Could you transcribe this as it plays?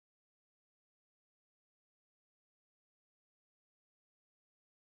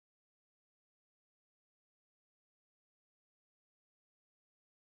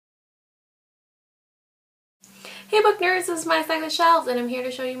Hey book nerds, this is my stack of shelves and I'm here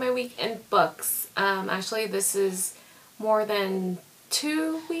to show you my week in books. Actually this is more than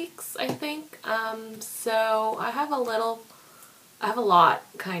 2 weeks I think. So I have a lot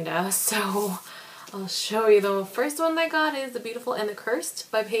kinda, so I'll show you. The first one I got is The Beautiful and the Cursed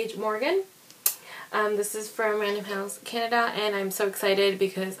by Paige Morgan. This is from Random House Canada and I'm so excited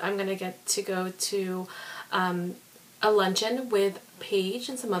because I'm gonna get to go to a luncheon with Paige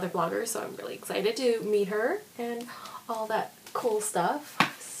and some other bloggers, so I'm really excited to meet her and all that cool stuff.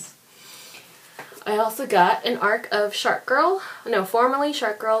 I also got an arc of formerly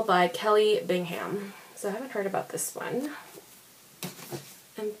Shark Girl by Kelly Bingham. So I haven't heard about this one.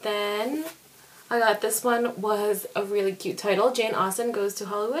 And then I got this one, was a really cute title, Jane Austen Goes to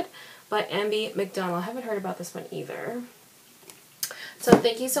Hollywood by Amy McDonald. I haven't heard about this one either. So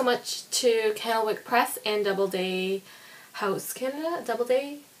thank you so much to Candlewick Press and Doubleday House Canada?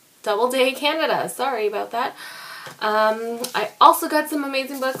 Doubleday Canada. Sorry about that. I also got some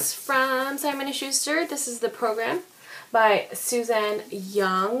amazing books from Simon & Schuster. This is The Program by Suzanne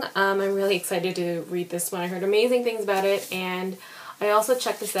Young. I'm really excited to read this one. I heard amazing things about it, and I also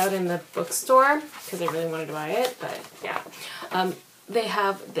checked this out in the bookstore because I really wanted to buy it, but yeah. They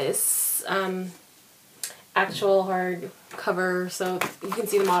have this actual hard cover so you can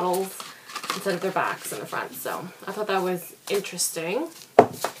see the models instead of their backs in the front, so I thought that was interesting.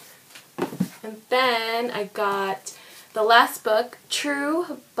 And then I got the last book,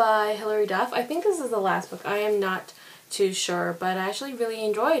 True by Hilary Duff. I think this is the last book. I am not too sure, but I actually really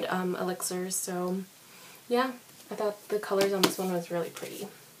enjoyed Elixirs, so yeah, I thought the colors on this one was really pretty.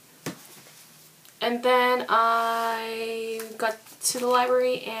 And then I got to the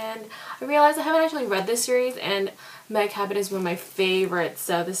library and I realized I haven't actually read this series, and Meg Cabot is one of my favorites.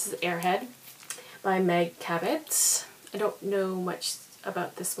 So this is Airhead by Meg Cabot. I don't know much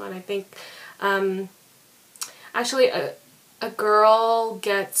about this one. I think actually a girl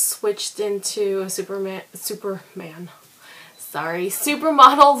gets switched into a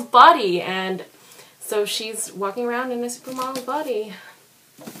supermodel's body, and so she's walking around in a supermodel's body.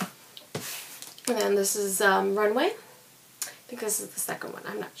 And then this is Runaway. I think this is the second one.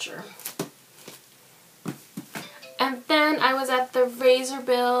 I'm not sure. And then I was at the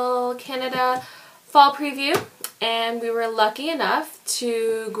Razorbill Canada fall preview, and we were lucky enough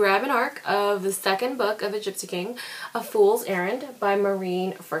to grab an arc of the second book of A Gypsy King, A Fool's Errand by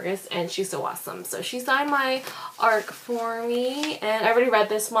Maureen, Fergus, and she's so awesome. So she signed my arc for me, and I already read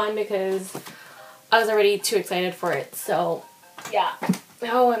this one because I was already too excited for it. So yeah.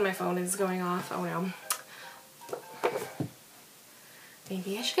 Oh, and my phone is going off. Oh no.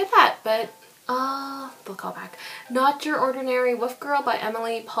 Maybe I should get that, but they'll call back. Not Your Ordinary Wolf Girl by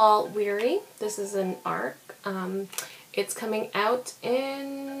Emily Pohl-Weary. This is an arc. It's coming out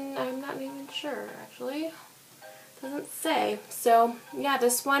in, I'm not even sure actually. Doesn't say. So yeah,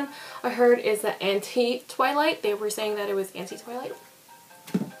 this one I heard is the anti-Twilight. They were saying that it was anti-Twilight.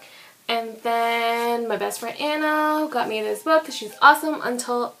 And then my best friend Anna got me this book because she's awesome.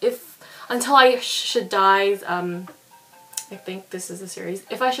 Until I Should Die. I think this is the series.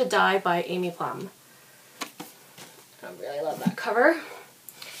 If I Should Die by Amy Plum. I really love that cover.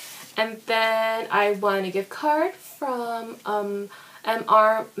 And then I won a gift card from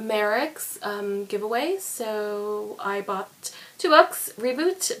M.R. Merrick's giveaway. So I bought 2 books.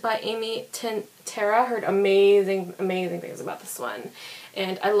 Reboot by Amy Tintera. Heard amazing things about this one.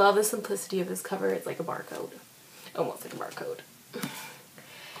 And I love the simplicity of this cover. It's like a barcode. Almost like a barcode.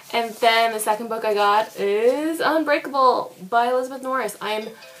 And then the second book I got is Unbreakable by Elizabeth Norris. I'm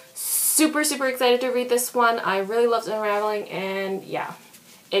super excited to read this one. I really loved Unraveling, and yeah,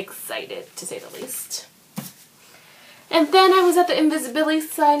 excited to say the least. And then I was at the Invisibility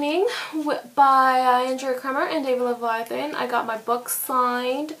signing by Andrea Cremer and David Levithan. I got my book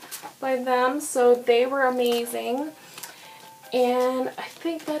signed by them, so they were amazing. And I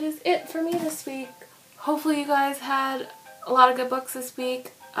think that is it for me this week. Hopefully you guys had a lot of good books this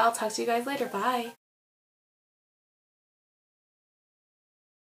week. I'll talk to you guys later. Bye.